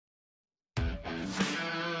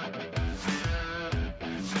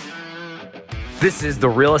This is the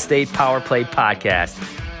Real Estate Power Play Podcast,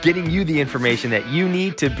 getting you the information that you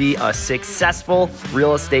need to be a successful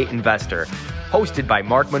real estate investor. Hosted by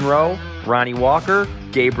Mark Monroe, Ronald Walker,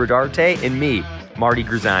 Gabe Rodarte, and me, Marty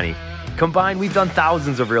Grizzanti. Combined, we've done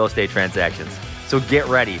thousands of real estate transactions. So get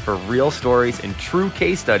ready for real stories and true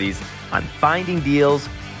case studies on finding deals,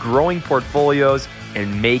 growing portfolios,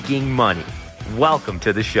 and making money. Welcome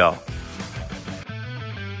to the show.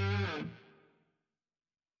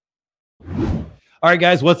 All right,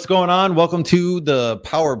 guys, what's going on? Welcome to the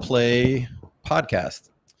Power Play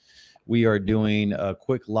Podcast. We are doing a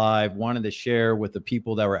quick live. Wanted to share with the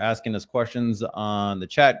people that were asking us questions on the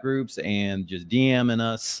chat groups and just DMing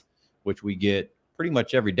us, which we get pretty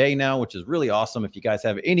much every day now, which is really awesome. If you guys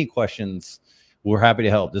have any questions, we're happy to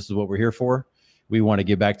help. This is what we're here for. We want to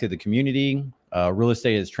give back to the community. Real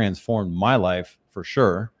estate has transformed my life for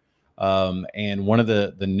sure. And one of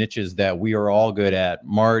the niches that we are all good at,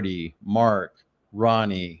 Marty, Mark,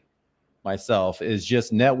 Ronnie, myself, is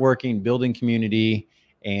just networking, building community,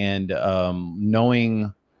 and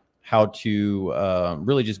knowing how to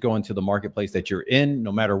really just go into the marketplace that you're in,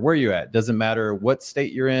 no matter where you're at. Doesn't matter what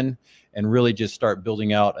state you're in, and really just start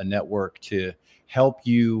building out a network to help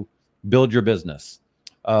you build your business.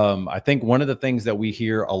 I think one of the things that we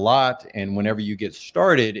hear a lot, and whenever you get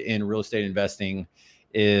started in real estate investing,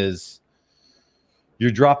 is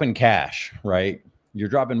you're dropping cash, right? You're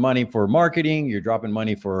dropping money for marketing. You're dropping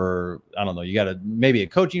money for, I don't know, you got maybe a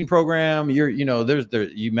coaching program.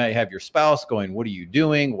 You may have your spouse going, what are you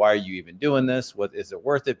doing? Why are you even doing this? What is it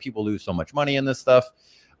worth it? People lose so much money in this stuff,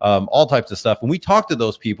 all types of stuff. And we talk to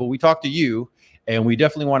those people, we talk to you, and we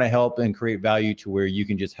definitely want to help and create value to where you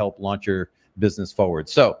can just help launch your business forward.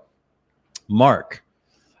 So Mark,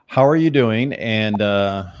 how are you doing? And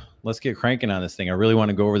let's get cranking on this thing. I really want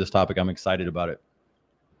to go over this topic. I'm excited about it.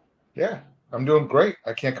 Yeah, I'm doing great.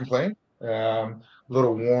 I can't complain. A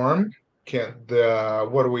little warm.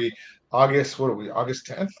 What are we? August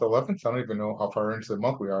 10th, 11th? I don't even know how far into the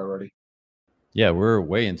month we are already. Yeah, we're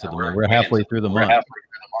way into the month. We're halfway through the month.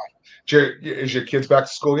 Is your kids back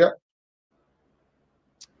to school yet?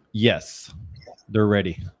 Yes, they're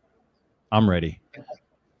ready. I'm ready.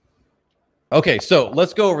 Okay, so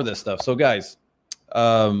let's go over this stuff. So guys,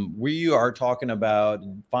 we are talking about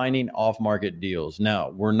finding off-market deals. Now,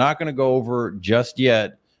 we're not going to go over just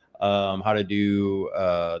yet how to do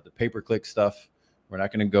the pay-per-click stuff. We're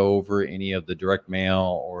not going to go over any of the direct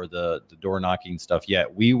mail or the door knocking stuff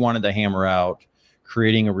yet. We wanted to hammer out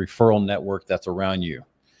creating a referral network that's around you.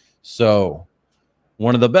 So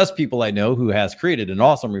one of the best people I know who has created an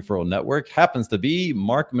awesome referral network happens to be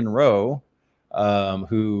Mark Monroe,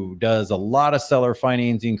 who does a lot of seller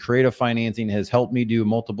financing, creative financing, has helped me do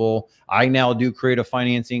multiple. I now do creative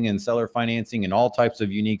financing and seller financing and all types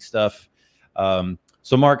of unique stuff.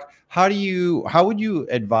 So Mark, how would you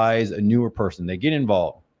advise a newer person? They get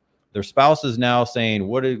involved. Their spouse is now saying,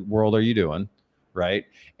 what in the world are you doing? Right.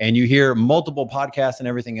 And you hear multiple podcasts and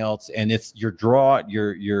everything else. And it's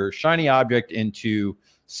your shiny object into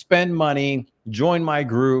spend money, join my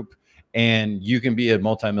group, and you can be a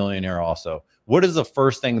multimillionaire also. What is the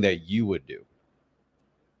first thing that you would do?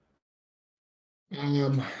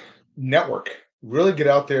 Network. Really get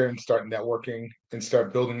out there and start networking and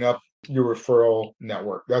start building up your referral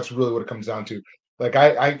network. That's really what it comes down to. Like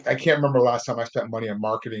I can't remember last time I spent money on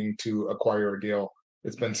marketing to acquire a deal.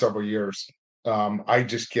 It's been several years. I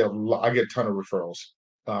get a ton of referrals.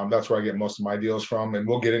 That's where I get most of my deals from, and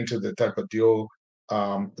we'll get into the type of deal,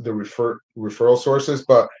 the referral sources.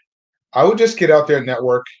 But I would just get out there and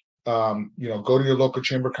network. Go to your local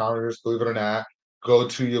chamber of commerce, believe it or not, go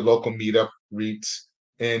to your local meetup, REITs,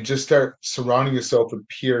 and just start surrounding yourself with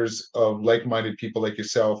peers of like-minded people like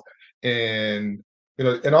yourself. And,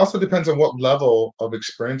 it also depends on what level of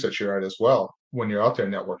experience that you're at as well when you're out there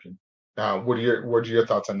networking. What are your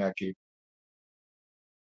thoughts on that, Gabe?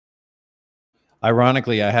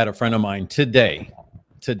 Ironically, I had a friend of mine today,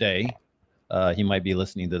 he might be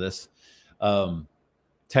listening to this,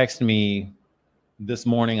 text me this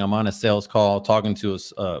morning. I'm on a sales call talking to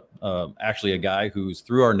actually a guy who's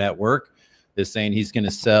through our network is saying he's going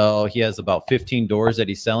to sell. He has about 15 doors that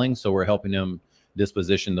he's selling. So we're helping him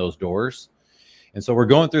disposition those doors. And so we're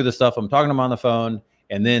going through the stuff. I'm talking to him on the phone.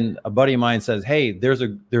 And then a buddy of mine says, hey, there's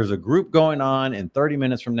a group going on in 30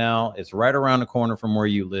 minutes from now. It's right around the corner from where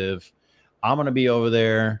you live. I'm going to be over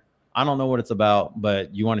there. I don't know what it's about,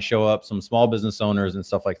 but you want to show up, some small business owners and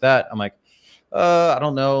stuff like that. I'm like, I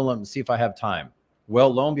don't know. Let me see if I have time.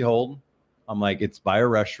 Well, lo and behold, I'm like, it's by a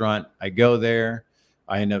restaurant. I go there.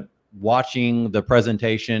 I end up watching the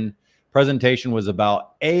presentation. presentation was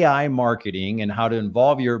about AI marketing and how to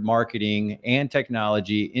involve your marketing and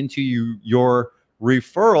technology into your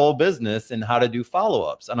referral business and how to do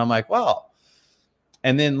follow-ups. And I'm like, wow.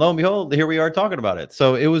 And then lo and behold, here we are talking about it.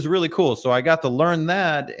 So it was really cool. So I got to learn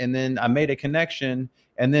that, and then I made a connection.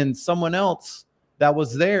 And then someone else that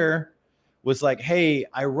was there was like, hey,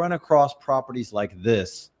 I run across properties like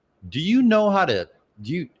this. Do you know how to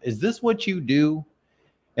is this what you do?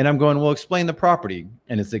 And I'm going, well, explain the property.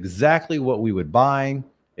 And it's exactly what we would buy.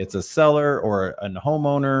 It's a seller or a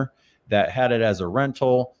homeowner that had it as a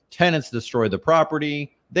rental. Tenants destroy the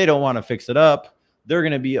property. They don't want to fix it up. They're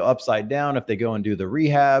going to be upside down if they go and do the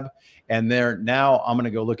rehab. And I'm going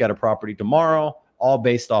to go look at a property tomorrow, all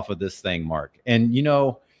based off of this thing, Mark. And,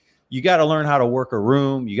 you got to learn how to work a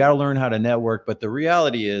room. You got to learn how to network. But the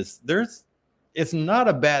reality is it's not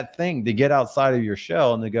a bad thing to get outside of your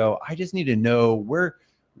shell and to go, I just need to know where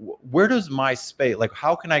does my space, like,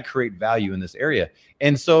 how can I create value in this area?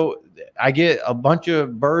 And so I get a bunch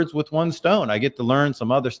of birds with one stone. I get to learn some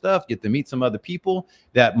other stuff, get to meet some other people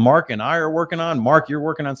that Mark and I are working on. Mark, you're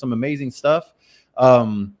working on some amazing stuff.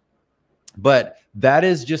 But that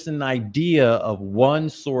is just an idea of one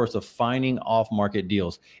source of finding off-market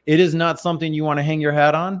deals. It is not something you want to hang your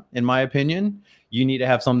hat on, in my opinion. You need to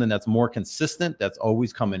have something that's more consistent, that's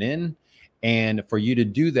always coming in. And for you to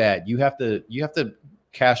do that, you have to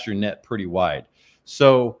cast your net pretty wide.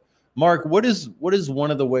 So, Mark, what is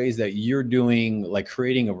one of the ways that you're doing, like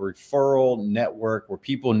creating a referral network where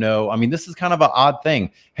people know? I mean, this is kind of an odd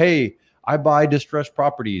thing. Hey, I buy distressed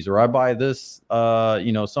properties, or I buy this,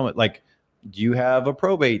 somewhat like, do you have a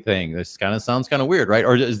probate thing? This kind of sounds kind of weird, right?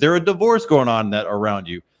 Or is there a divorce going on that around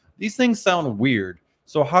you? These things sound weird.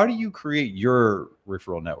 So how do you create your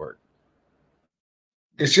referral network?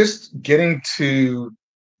 It's just getting to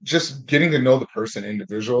know the person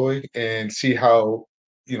individually and see how,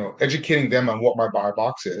 educating them on what my buy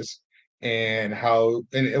box is, and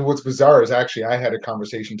what's bizarre is, actually, I had a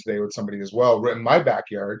conversation today with somebody as well, right in my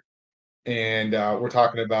backyard. And we're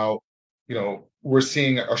talking about, we're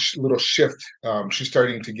seeing a little shift. She's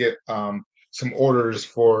starting to get some orders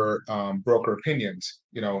for broker opinions,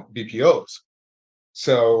 BPOs.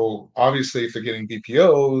 So obviously, if they're getting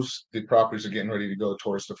BPOs, the properties are getting ready to go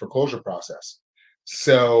towards the foreclosure process.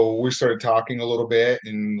 So we started talking a little bit,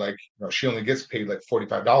 and like, she only gets paid like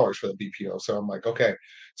 $45 for the BPO. So I'm like, okay.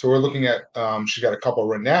 So we're looking at, she's got a couple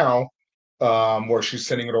right now, where she's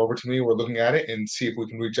sending it over to me. We're looking at it and see if we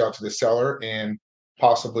can reach out to the seller and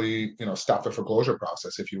possibly, stop the foreclosure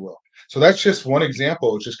process, if you will. So that's just one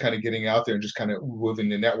example. It's just kind of getting out there and just kind of moving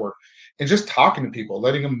the network and just talking to people,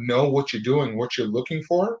 letting them know what you're doing, what you're looking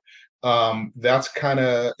for. That's kind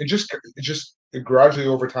of it gradually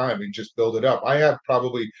over time, and just build it up. I have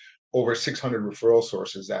probably over 600 referral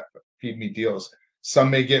sources that feed me deals. I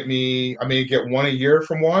may get one a year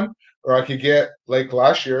from one, or I could get, like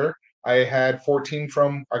last year, I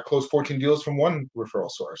closed 14 deals from one referral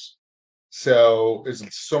source. So there's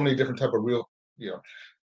so many different type of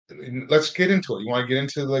let's get into it. You want to get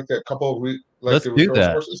into like a couple of Let's the do referral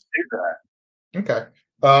that. sources? Okay.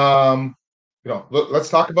 Let's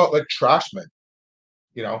talk about like trashmen.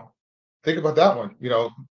 Think about that one.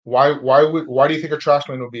 Why do you think a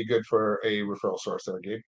trashman would be good for a referral source there,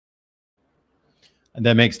 Gabe?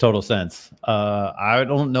 That makes total sense. I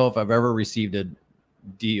don't know if I've ever received a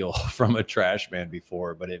deal from a trash man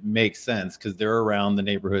before, but it makes sense because they're around the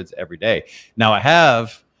neighborhoods every day. Now I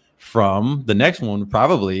have from the next one,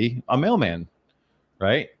 probably a mailman,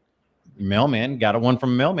 right? Mailman, got one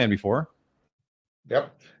from a mailman before.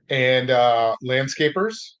 Yep. And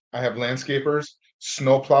landscapers. I have landscapers,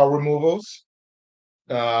 snowplow removals,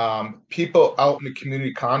 people out in the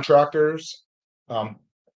community, contractors,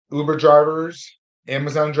 Uber drivers,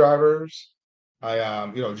 Amazon drivers.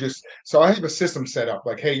 So I have a system set up.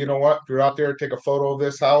 Like, hey, you know what? If you're out there, take a photo of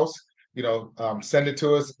this house. Send it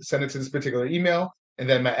to us. Send it to this particular email, and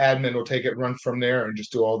then my admin will take it, run from there, and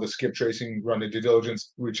just do all the skip tracing, run the due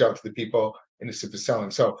diligence, reach out to the people, and see if it's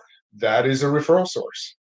selling. So that is a referral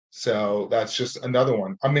source. So that's just another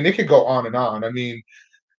one. I mean, it could go on and on. I mean,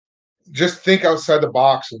 just think outside the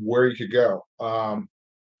box of where you could go.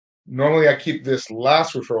 Normally, I keep this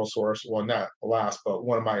last referral source, well, not last, but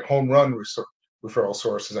one of my home run referral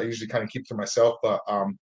sources. I usually kind of keep to myself, but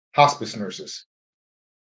hospice nurses.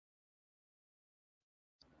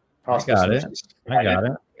 Hospice nurses. I got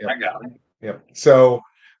it. Yep. Yep. So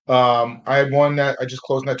I had one that I just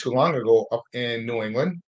closed not too long ago up in New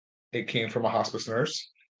England. It came from a hospice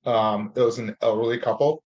nurse. It was an elderly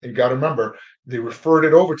couple. You got to remember, they referred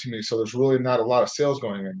it over to me, so there's really not a lot of sales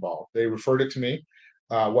going involved. They referred it to me.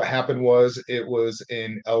 What happened was, it was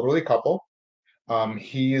an elderly couple.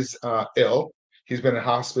 He's ill. He's been in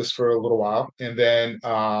hospice for a little while, and then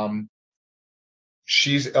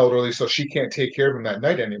she's elderly, so she can't take care of him that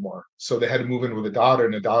night anymore. So they had to move in with a daughter,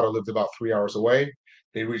 and the daughter lived about 3 hours away.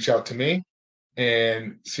 They reached out to me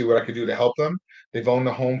and see what I could do to help them. They've owned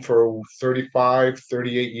the home for 35,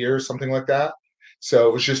 38 years, something like that. So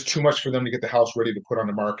it was just too much for them to get the house ready to put on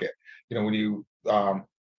the market. When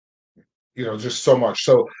just so much.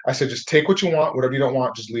 So I said, just take what you want, whatever you don't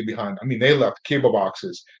want, just leave behind. I mean, they left cable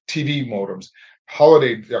boxes, TV modems,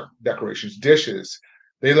 holiday decorations, dishes.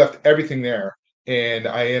 They left everything there. And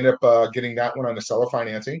I ended up getting that one on the seller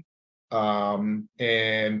financing.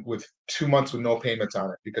 And with 2 months with no payments on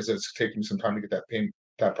it, because it's taking me some time to get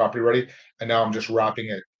that property ready. And now I'm just wrapping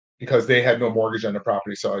it because they had no mortgage on the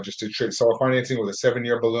property. So I just did trade seller financing with a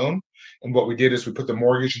 7-year balloon. And what we did is we put the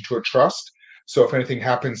mortgage into a trust. So if anything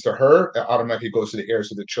happens to her, it automatically goes to the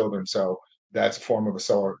heirs of the children. So that's a form of a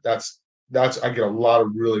seller. I get a lot of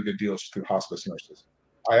really good deals through hospice nurses.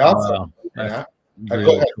 I also that's go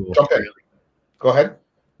really ahead, cool. jump in. Go ahead.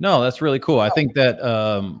 No, that's really cool. I think that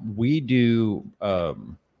we do,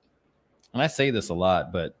 and I say this a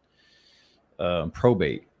lot, but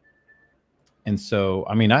probate. And so,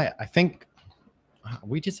 I mean, I think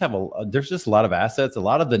we just have there's just a lot of assets. A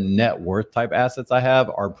lot of the net worth type assets I have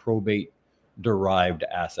are probate derived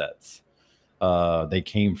assets. They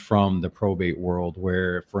came from the probate world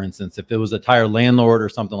where, for instance, if it was a tire landlord or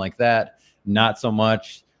something like that, not so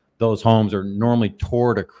much. Those homes are normally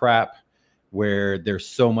tore to crap where there's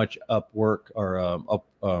so much upwork or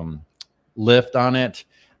lift on it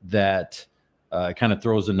that kind of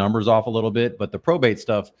throws the numbers off a little bit. But the probate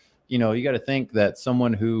stuff, you got to think that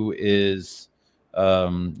someone who is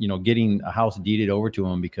getting a house deeded over to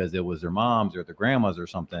them because it was their mom's or their grandma's or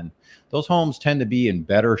something, those homes tend to be in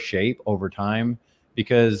better shape over time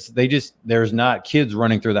because there's not kids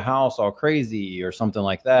running through the house all crazy or something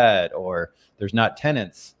like that, or there's not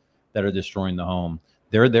tenants that are destroying the home.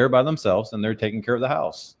 They're there by themselves and they're taking care of the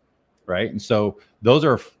house, right? And so those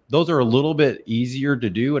are a little bit easier to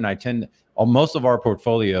do. And most of our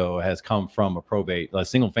portfolio has come from a probate, a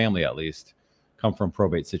single family at least, come from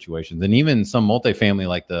probate situations. And even some multifamily,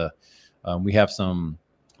 like we have some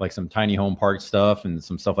tiny home park stuff and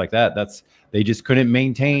some stuff like that. They just couldn't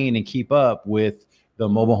maintain and keep up with the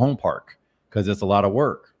mobile home park because it's a lot of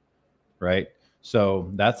work, right?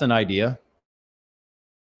 So that's an idea.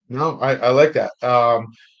 No, I like that.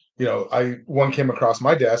 One came across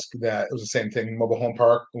my desk that it was the same thing. Mobile home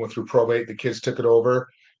park went through probate. The kids took it over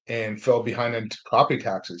and fell behind on property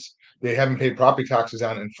taxes. They haven't paid property taxes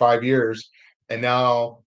on it in 5 years. And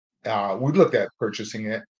now we looked at purchasing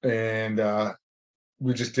it and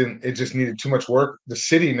we just didn't. It just needed too much work. The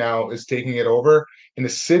city now is taking it over and the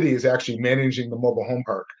city is actually managing the mobile home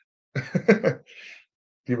park. Do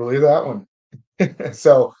you believe that one?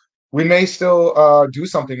 So we may still do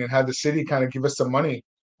something and have the city kind of give us some money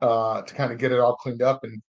to kind of get it all cleaned up.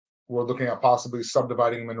 And we're looking at possibly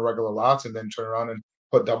subdividing them into regular lots and then turn around and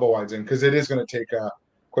put double wides in because it is going to take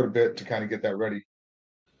quite a bit to kind of get that ready.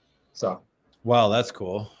 So. Wow, that's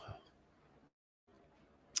cool.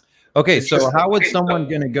 Okay, so how would someone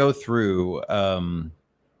going to go through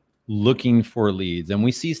looking for leads? And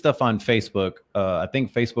we see stuff on Facebook. I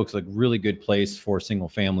think Facebook's a really good place for single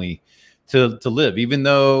family to live, even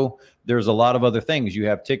though there's a lot of other things. You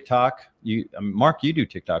have TikTok. Mark, you do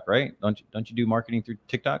TikTok, right? Don't you do marketing through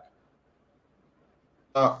TikTok?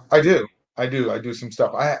 I do some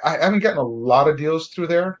stuff. I haven't gotten a lot of deals through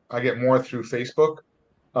there. I get more through Facebook.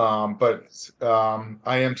 But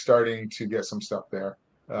I am starting to get some stuff there.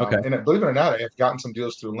 Okay. And believe it or not, I have gotten some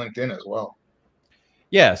deals through LinkedIn as well.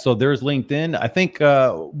 Yeah. So there's LinkedIn. I think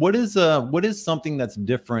what is something that's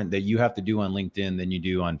different that you have to do on LinkedIn than you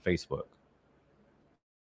do on Facebook?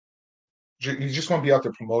 You just want to be out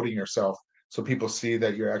there promoting yourself so people see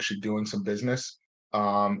that you're actually doing some business.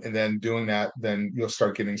 And then doing that, then you'll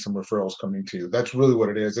start getting some referrals coming to you. That's really what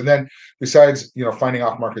it is. And then besides, finding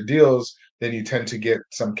off-market deals, then you tend to get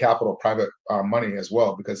some capital, private money as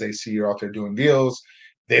well, because they see you're out there doing deals.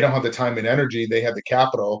 They don't have the time and energy. They have the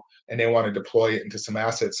capital and they want to deploy it into some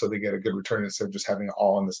assets so they get a good return instead of just having it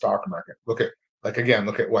all in the stock market. Look at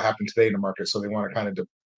what happened today in the market. So they want to kind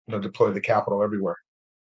of deploy the capital everywhere.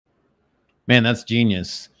 Man, that's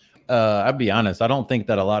genius. I'll be honest. I don't think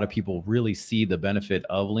that a lot of people really see the benefit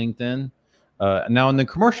of LinkedIn. Now in the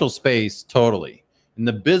commercial space, totally. In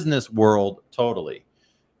the business world, totally.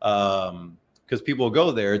 Because people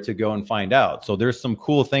go there to go and find out. So there's some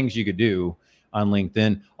cool things you could do on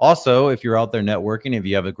LinkedIn. Also, if you're out there networking, if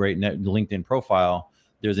you have a great LinkedIn profile,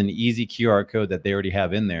 there's an easy QR code that they already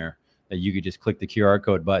have in there that you could just click the QR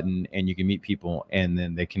code button and you can meet people, and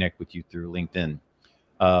then they connect with you through LinkedIn.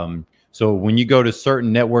 So when you go to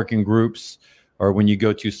certain networking groups, or when you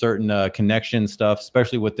go to certain connection stuff,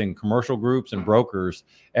 especially within commercial groups and brokers,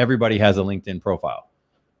 everybody has a LinkedIn profile,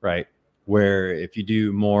 right? Where if you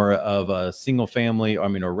do more of a single family,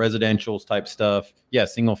 or residential type stuff, yeah,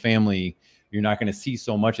 single family, you're not going to see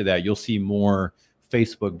so much of that. You'll see more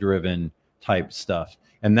Facebook driven type stuff.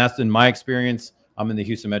 And that's in my experience. I'm in the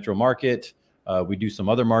Houston metro market. We do some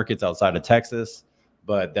other markets outside of Texas,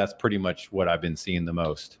 but that's pretty much what I've been seeing the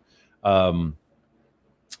most. Cool.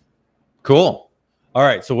 All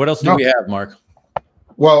right. So what else do we have, Mark?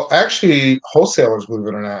 Well, actually, wholesalers, believe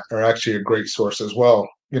it or not, are actually a great source as well.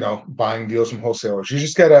 Buying deals from wholesalers. You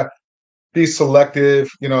just gotta be selective.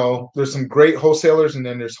 There's some great wholesalers, and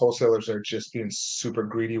then there's wholesalers that are just being super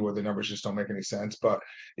greedy where the numbers just don't make any sense. But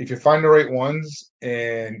if you find the right ones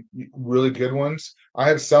and really good ones, I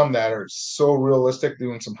have some that are so realistic,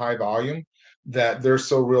 doing some high volume, that they're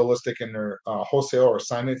so realistic in their wholesale or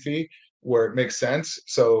assignment fee where it makes sense.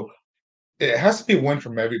 So it has to be a win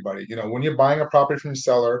from everybody. When you're buying a property from a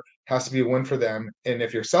seller, it has to be a win for them. And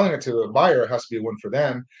if you're selling it to a buyer, it has to be a win for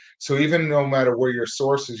them. So even no matter where your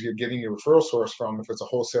source is, you're getting your referral source from, if it's a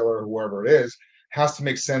wholesaler or whoever it is, has to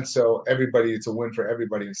make sense. So it's a win for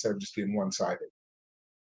everybody instead of just being one-sided.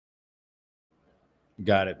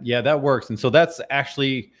 Got it. Yeah, that works. And so that's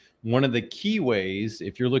actually one of the key ways,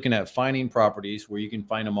 if you're looking at finding properties where you can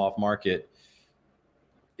find them off market,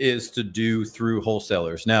 is to do through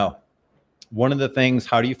wholesalers. Now, one of the things,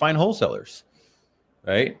 how do you find wholesalers?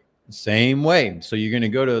 Right? Same way. So you're going to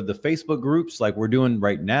go to the Facebook groups like we're doing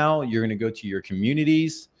right now. You're going to go to your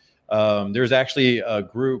communities. There's actually a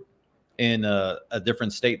group in a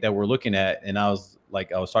different state that we're looking at. And I was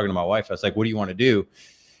talking to my wife. I was like, what do you want to do?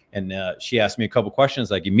 And she asked me a couple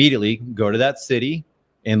questions, like immediately go to that city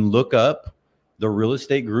and look up the real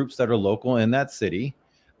estate groups that are local in that city.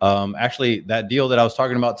 Actually, that deal that I was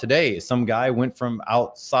talking about today, some guy went from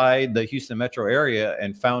outside the Houston metro area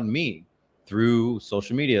and found me through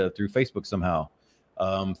social media, through Facebook somehow,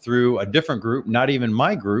 through a different group, not even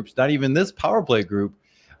my groups, not even this Power Play group.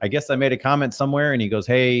 I guess I made a comment somewhere and he goes,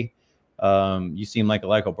 hey, you seem like a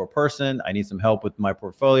likable person. I need some help with my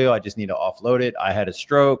portfolio. I just need to offload it. I had a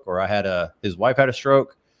stroke, or his wife had a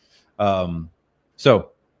stroke.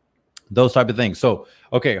 So those type of things. So,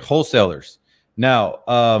 okay, wholesalers. Now,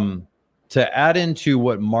 to add into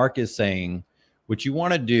what Mark is saying, what you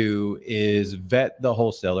want to do is vet the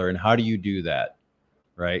wholesaler. And how do you do that?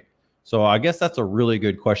 Right. So I guess that's a really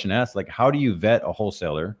good question to ask. Like, how do you vet a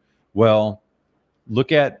wholesaler? Well,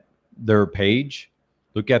 look at their page,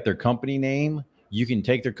 look at their company name. You can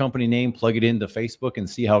take their company name, plug it into Facebook, and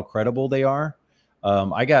see how credible they are.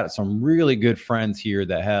 I got some really good friends here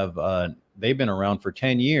that have, they've been around for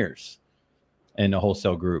 10 years in a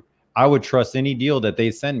wholesale group. I would trust any deal that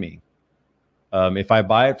they send me. If I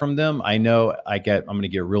buy it from them, I know I'm going to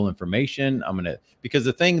get real information. Because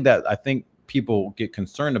the thing that I think people get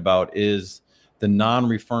concerned about is the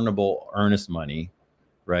non-refundable earnest money,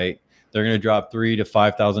 right? They're going to drop $3,000 to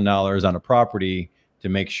 $5,000 on a property to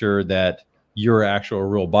make sure that you're actual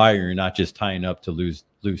real buyer. You're not just tying up to lose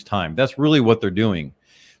time. That's really what they're doing.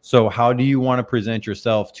 So how do you want to present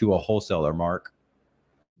yourself to a wholesaler, Mark?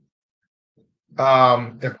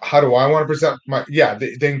 How do I want to present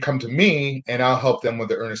they can come to me and I'll help them with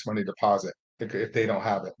the earnest money deposit if they don't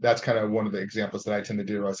have it. That's kind of one of the examples that I tend to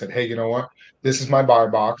do. I said, hey, you know what? This is my buy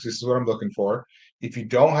box. This is what I'm looking for. If you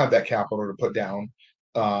don't have that capital to put down,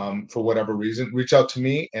 for whatever reason, reach out to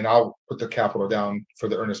me and I'll put the capital down for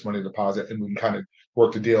the earnest money deposit, and we can kind of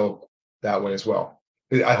work the deal that way as well.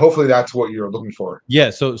 Hopefully that's what you're looking for.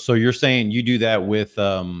 Yeah. So you're saying you do that with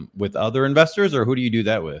other investors, or who do you do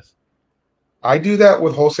that with? I do that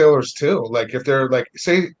with wholesalers too. Like if they're like,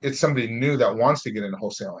 say it's somebody new that wants to get into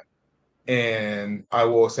wholesaling, and I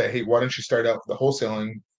will say, hey, why don't you start out with the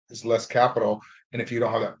wholesaling? It's less capital. And if you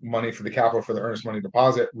don't have that money for the capital for the earnest money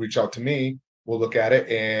deposit, reach out to me. We'll look at it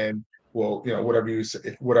and we'll,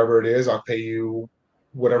 whatever it is, I'll pay you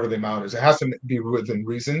whatever the amount is. It has to be within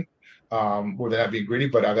reason, without not being greedy,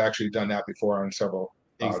 but I've actually done that before on several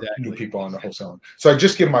new people on the wholesaling. So I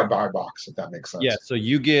just give my buy box, if that makes sense. Yeah. So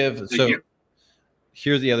you give,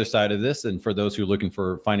 here's the other side of this. And for those who are looking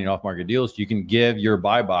for finding off-market deals, you can give your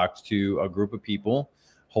buy box to a group of people,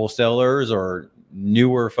 wholesalers or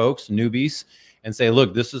newer folks, newbies, and say,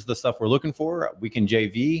 look, this is the stuff we're looking for. We can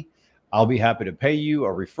JV. I'll be happy to pay you a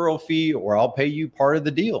referral fee, or I'll pay you part of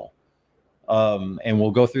the deal. And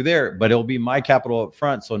we'll go through there, but it'll be my capital up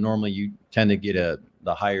front. So normally you tend to get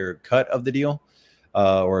the higher cut of the deal,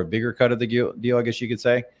 or a bigger cut of the deal, I guess you could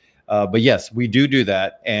say. But yes, we do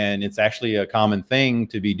that. And it's actually a common thing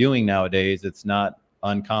to be doing nowadays. It's not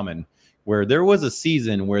uncommon, where there was a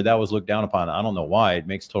season where that was looked down upon. I don't know why. It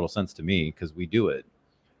makes total sense to me because we do it.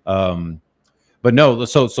 But no,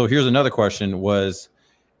 so here's another question was,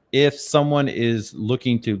 if someone is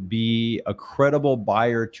looking to be a credible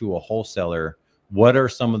buyer to a wholesaler, what are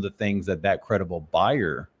some of the things that credible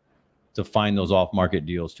buyer to find those off-market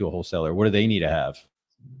deals to a wholesaler? What do they need to have?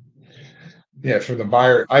 Yeah, for the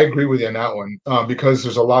buyer, I agree with you on that one, because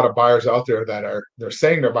there's a lot of buyers out there that they're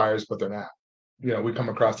saying they're buyers, but they're not. We come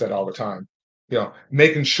across that all the time.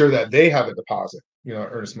 Making sure that they have a deposit,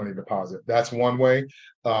 earnest money deposit. That's one way.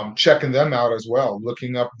 Checking them out as well,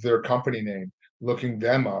 looking up their company name, looking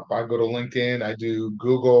them up. I go to LinkedIn, I do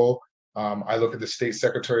Google, I look at the state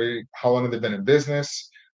secretary, how long have they been in business,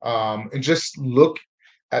 and just look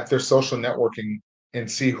at their social networking and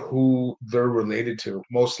see who they're related to.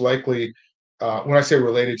 Most likely, when I say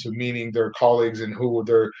related to, meaning their colleagues and who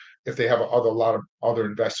they're, if they have a lot of other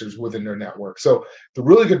investors within their network. So the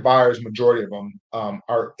really good buyers, majority of them,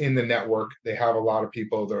 are in the network. They have a lot of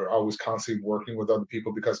people. They're always constantly working with other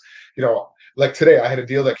people because, like today, I had a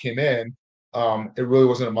deal that came in. It really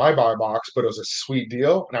wasn't in my buy box, but it was a sweet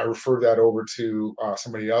deal, and I referred that over to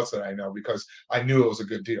somebody else that I know because I knew it was a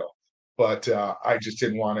good deal. But I just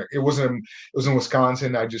didn't want it. It was in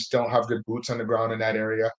Wisconsin. I just don't have good boots on the ground in that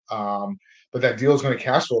area. But that deal is going to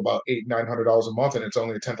cash flow about $800-900 a month, and it's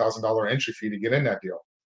only a $10,000 entry fee to get in that deal.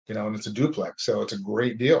 And it's a duplex, so it's a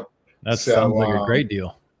great deal. That sounds like a great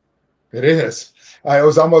deal. It is. It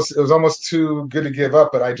was almost too good to give up,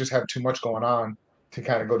 but I just had too much going on to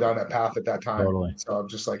kind of go down that path at that time. Totally. So I'm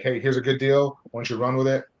just like, hey, here's a good deal. Once you run with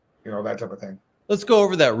it, that type of thing. Let's go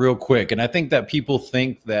over that real quick. And I think that people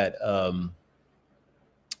think that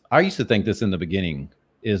I used to think this in the beginning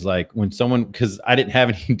is like when someone, because I didn't have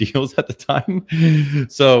any deals at the time.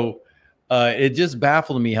 So it just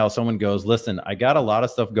baffled me how someone goes, listen, I got a lot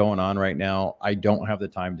of stuff going on right now. I don't have the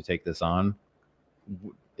time to take this on.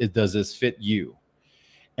 Does this fit you?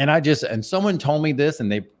 And someone told me this,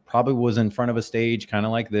 and they probably was in front of a stage kind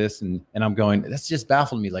of like this. And I'm going, that's just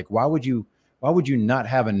baffled me. Like, why would you not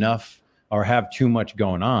have enough or have too much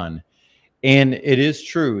going on? And it is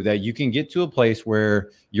true that you can get to a place where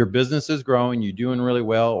your business is growing, you're doing really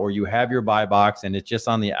well, or you have your buy box and it's just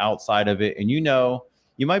on the outside of it. And you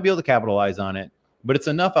might be able to capitalize on it, but it's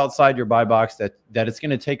enough outside your buy box that it's going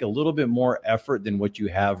to take a little bit more effort than what you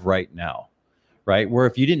have right now, right? Where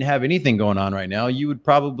if you didn't have anything going on right now, you would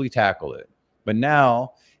probably tackle it. But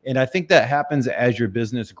now, and I think that happens as your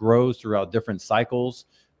business grows throughout different cycles.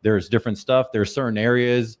 There's different stuff. There's certain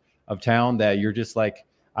areas of town that you're just like,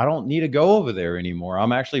 I don't need to go over there anymore.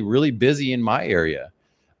 I'm actually really busy in my area.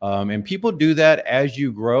 And people do that as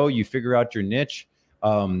you grow, you figure out your niche.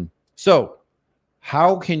 So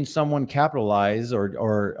how can someone capitalize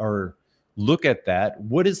or look at that?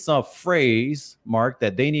 What is some phrase, Mark,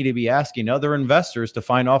 that they need to be asking other investors to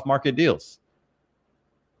find off-market deals?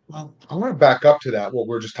 Well, I want to back up to that, what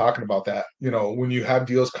we're just talking about, that, when you have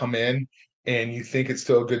deals come in and you think it's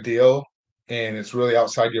still a good deal and it's really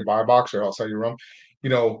outside your buy box or outside your room,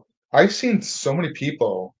 I've seen so many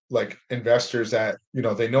people, like investors, that,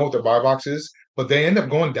 they know what their buy box is, but they end up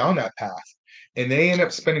going down that path and they end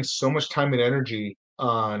up spending so much time and energy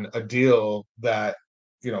on a deal that,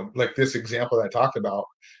 like this example that I talked about,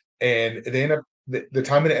 and they end up, the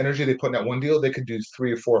time and the energy they put in that one deal, they could do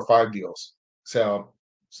 3 or 4 or 5 deals. So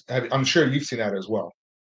I'm sure you've seen that as well.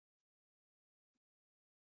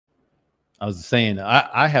 I was saying,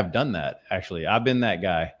 I have done that. Actually, I've been that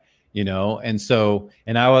guy,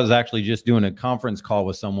 and I was actually just doing a conference call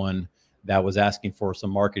with someone that was asking for some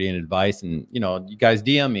marketing advice. And, you guys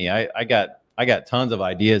DM me. I got tons of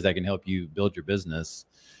ideas that can help you build your business.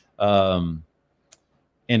 And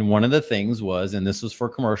one of the things was, and this was for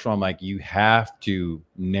commercial, I'm like, you have to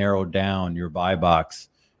narrow down your buy box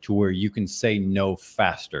to where you can say no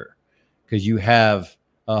faster, because you have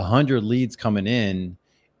 100 leads coming in.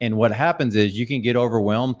 And what happens is you can get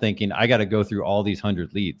overwhelmed thinking, I got to go through all these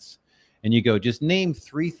 100 leads. And you go, just name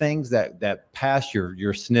 3 things that pass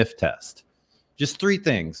your sniff test. Just 3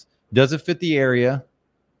 things. Does it fit the area,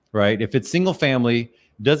 right? If it's single family,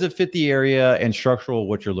 does it fit the area and structural,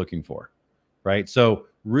 what you're looking for, right? So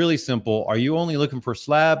really simple. Are you only looking for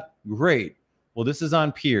slab? Great. Well, this is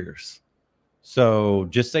on piers. So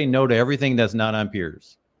just say no to everything that's not on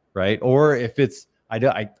piers, right? Or if it's, I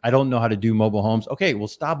don't know how to do mobile homes. Okay, well,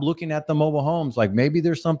 stop looking at the mobile homes. Like maybe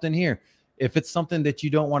there's something here. If it's something that you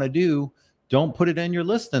don't want to do, don't put it in your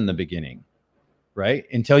list in the beginning, right?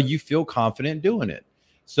 Until you feel confident doing it.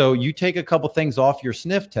 So you take a couple things off your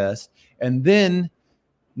sniff test, and then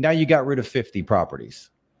now you got rid of 50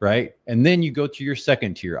 properties. right? And then you go to your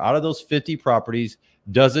second tier. Out of those 50 properties,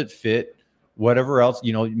 does it fit whatever else,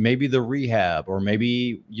 you know, maybe the rehab, or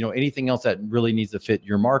maybe, you know, anything else that really needs to fit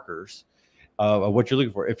your markers of what you're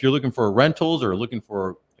looking for. If you're looking for rentals or looking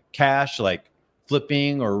for cash, like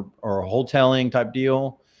flipping or wholesaling type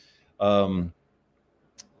deal, throw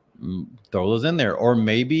those in there. Or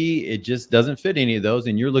maybe it just doesn't fit any of those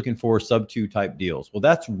and you're looking for sub 2 type deals. Well,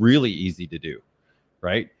 that's really easy to do,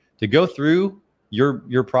 right? To go through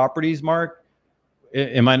your properties, Mark.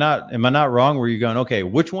 Am I not wrong where you're going, okay,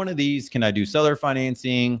 which one of these can I do seller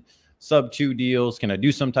financing, sub 2 deals? Can I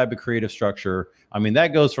do some type of creative structure? I mean,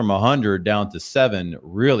 that goes from 100 down to 7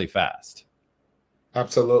 really fast.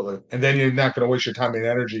 Absolutely. And then you're not going to waste your time and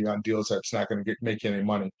energy on deals that's not going to make you any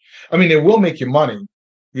money. I mean, it will make you money.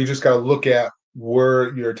 You just got to look at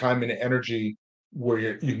where your time and energy, where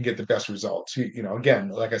you can get the best results. You know, again,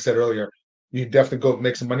 like I said earlier, you definitely go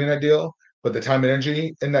make some money in that deal, but the time and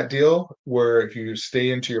energy in that deal, where if you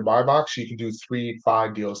stay into your buy box, you can do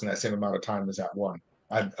 3-5 deals in that same amount of time as that one.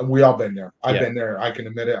 We all been there. I've been there. I can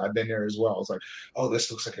admit it. I've been there as well. It's like, oh,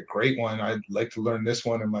 this looks like a great one. I'd like to learn this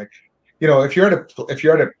one. I'm like, you know, if you're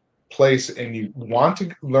at a place and you want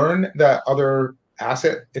to learn that other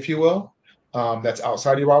asset, if you will, that's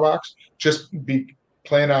outside your buy box, just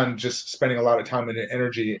plan on just spending a lot of time and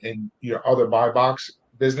energy in your other buy box.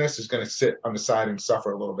 Business is going to sit on the side and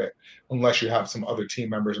suffer a little bit unless you have some other team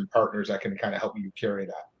members and partners that can kind of help you carry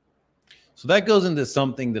that. So that goes into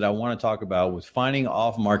something that I want to talk about with finding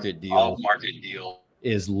off-market deals.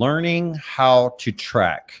 Is learning how to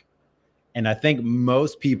track. And I think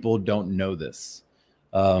most people don't know this.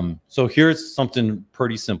 So here's something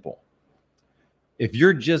pretty simple. If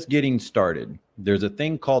you're just getting started, there's a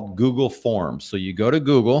thing called Google Forms. So you go to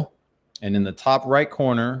Google, and in the top right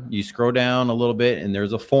corner, you scroll down a little bit, and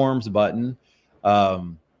there's a Forms button.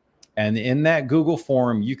 And in that Google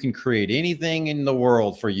form, you can create anything in the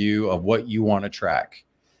world for you of what you want to track.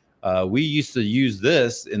 We used to use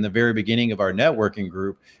this in the very beginning of our networking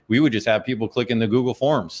group. We would just have people click in the Google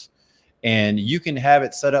Forms. And you can have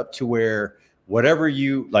it set up to where whatever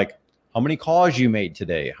you like, how many calls you made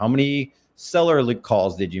today, how many seller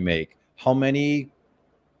calls did you make, how many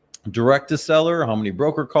direct to seller, how many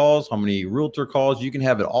broker calls, how many realtor calls. You can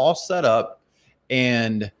have it all set up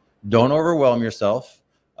and don't overwhelm yourself.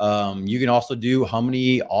 You can also do how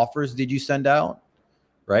many offers did you send out,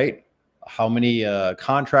 right? How many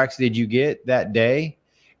contracts did you get that day?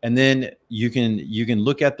 And then you can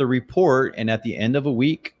look at the report, and at the end of a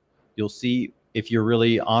week, you'll see if you're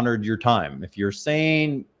really honored your time. If you're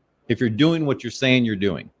doing what you're saying you're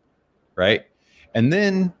doing, right? And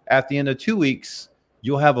then at the end of 2 weeks,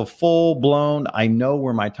 you'll have a full blown, I know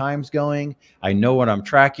where my time's going. I know what I'm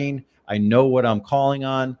tracking. I know what I'm calling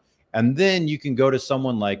on. And then you can go to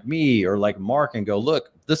someone like me or like Mark and go,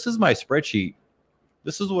 look, this is my spreadsheet.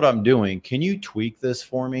 This is what I'm doing. Can you tweak this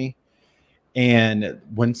for me? And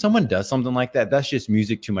when someone does something like that, that's just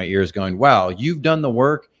music to my ears going, wow, you've done the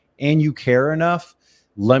work and you care enough.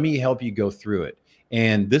 Let me help you go through it.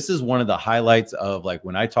 And this is one of the highlights of, like,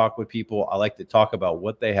 when I talk with people, I like to talk about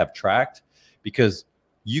what they have tracked, because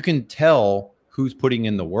you can tell who's putting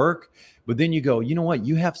in the work. But then you go, you know what?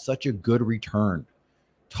 You have such a good return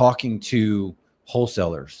talking to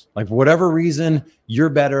wholesalers. Like, for whatever reason, you're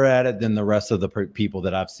better at it than the rest of the people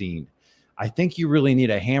that I've seen. I think you really need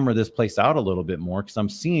to hammer this place out a little bit more, because I'm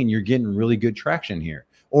seeing you're getting really good traction here,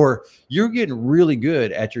 or you're getting really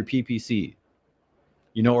good at your PPC,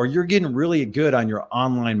 you know, or you're getting really good on your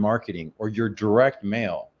online marketing or your direct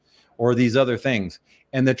mail or these other things.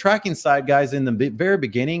 And the tracking side, guys, in the very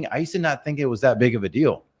beginning, I used to not think it was that big of a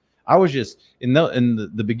deal. I was just in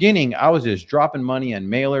the beginning, I was just dropping money on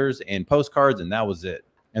mailers and postcards, and that was it.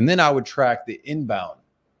 And then I would track the inbound,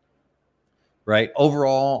 right?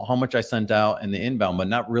 Overall, how much I sent out and the inbound, but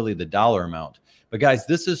not really the dollar amount. But guys,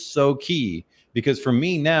 this is so key, because for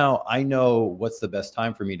me now, I know what's the best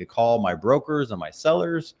time for me to call my brokers and my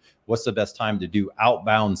sellers. What's the best time to do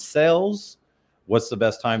outbound sales? What's the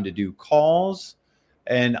best time to do calls?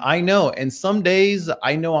 And I know, and some days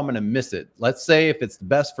I know I'm going to miss it. Let's say if it's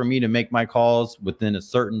best for me to make my calls within a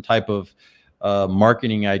certain type of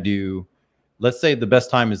marketing I do, let's say the best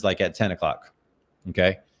time is like at 10 o'clock.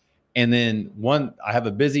 Okay. And then I have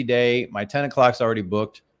a busy day. My 10 o'clock's already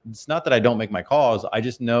booked. It's not that I don't make my calls. I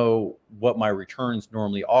just know what my returns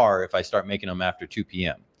normally are if I start making them after 2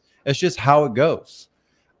 p.m. It's just how it goes.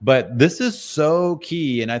 But this is so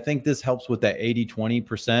key. And I think this helps with that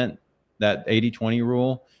 80-20%, that 80-20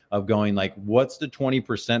 rule of going, like, what's the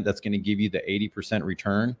 20% that's going to give you the 80%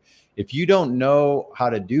 return? If you don't know how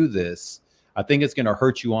to do this, I think it's going to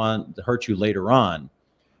hurt you later on.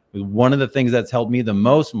 One of the things that's helped me the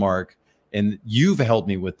most, Mark, and you've helped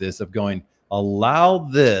me with this, of going, allow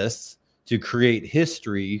this to create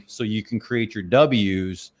history so you can create your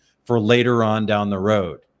W's for later on down the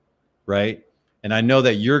road, right? And I know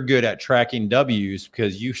that you're good at tracking W's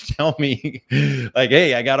because you tell me like,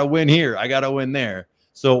 hey, I got to win here. I got to win there.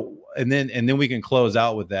 So, and then we can close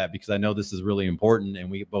out with that, because I know this is really important and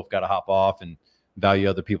we both got to hop off and value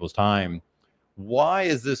other people's time. Why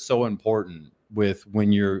is this so important with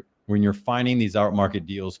when you're finding these out market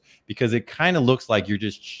deals? Because it kind of looks like you're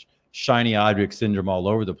just shiny object syndrome all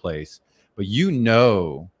over the place, but you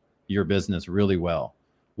know your business really well.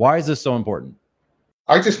 Why is this so important?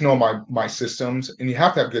 I just know my systems, and you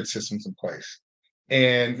have to have good systems in place.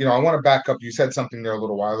 And I want to back up. You said something there a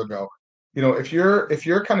little while ago. If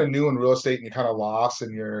you're kind of new in real estate and you're kind of lost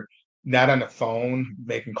and you're not on the phone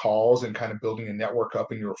making calls and kind of building a network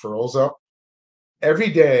up and your referrals up, every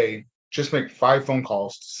day just make 5 phone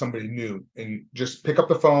calls to somebody new and just pick up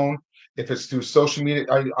the phone. If it's through social media,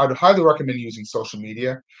 I'd highly recommend using social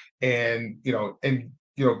media, and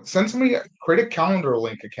send somebody, create a calendar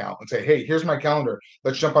link account and say, hey, here's my calendar.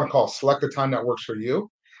 Let's jump on a call. Select a time that works for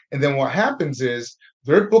you. And then what happens is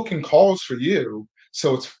they're booking calls for you.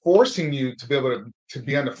 So it's forcing you to be able to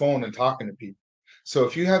be on the phone and talking to people. So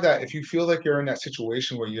if you feel like you're in that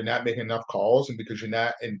situation where you're not making enough calls, and because you're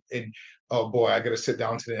not, and oh boy, I got to sit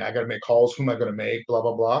down today, I got to make calls. Who am I going to make? Blah,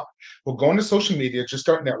 blah, blah. Well, go into social media, just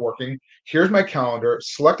start networking. Here's my calendar.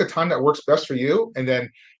 Select a time that works best for you. And then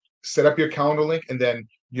set up your calendar link, and then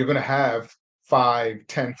you're going to have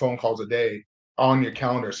 5-10 phone calls a day on your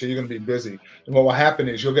calendar. So you're going to be busy. And what will happen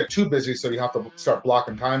is you'll get too busy, so you have to start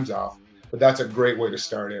blocking times off. But that's a great way to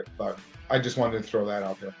start it. But I just wanted to throw that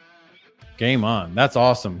out there. Game on. That's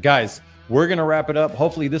awesome. Guys, we're going to wrap it up.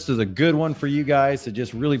 Hopefully this is a good one for you guys to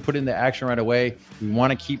just really put into action right away. We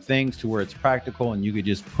want to keep things to where it's practical and you could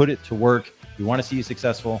just put it to work. We want to see you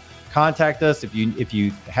successful. Contact us if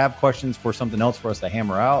you have questions for something else for us to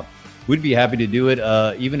hammer out. We'd be happy to do it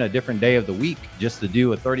even a different day of the week, just to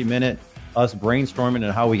do a 30-minute us brainstorming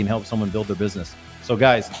on how we can help someone build their business. So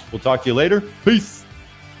guys, we'll talk to you later. Peace.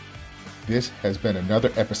 This has been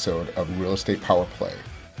another episode of Real Estate Power Play,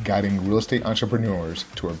 guiding real estate entrepreneurs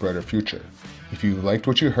to a brighter future. If you liked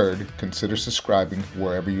what you heard, consider subscribing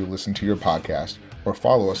wherever you listen to your podcast, or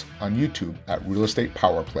follow us on YouTube at Real Estate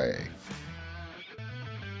Power Play.